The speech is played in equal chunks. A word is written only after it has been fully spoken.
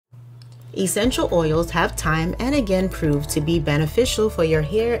Essential oils have time and again proved to be beneficial for your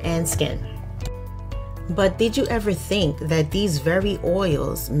hair and skin. But did you ever think that these very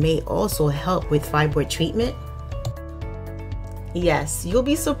oils may also help with fibroid treatment? Yes, you'll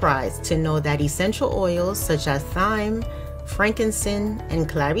be surprised to know that essential oils such as thyme, frankincense, and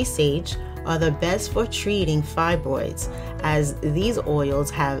clary sage are the best for treating fibroids, as these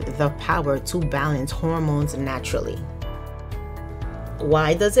oils have the power to balance hormones naturally.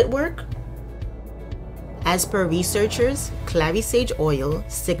 Why does it work? As per researchers, clary sage oil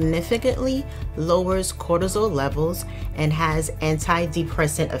significantly lowers cortisol levels and has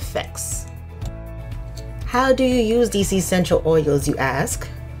antidepressant effects. How do you use these essential oils, you ask?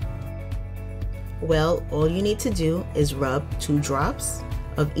 Well, all you need to do is rub 2 drops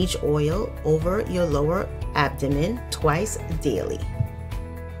of each oil over your lower abdomen twice daily.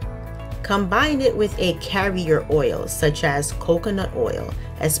 Combine it with a carrier oil such as coconut oil,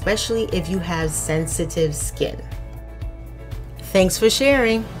 especially if you have sensitive skin. Thanks for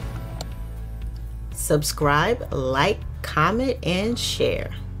sharing. Subscribe, like, comment, and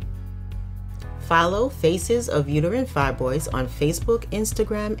share. Follow Faces of Uterine Fibroids on Facebook,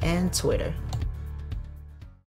 Instagram, and Twitter.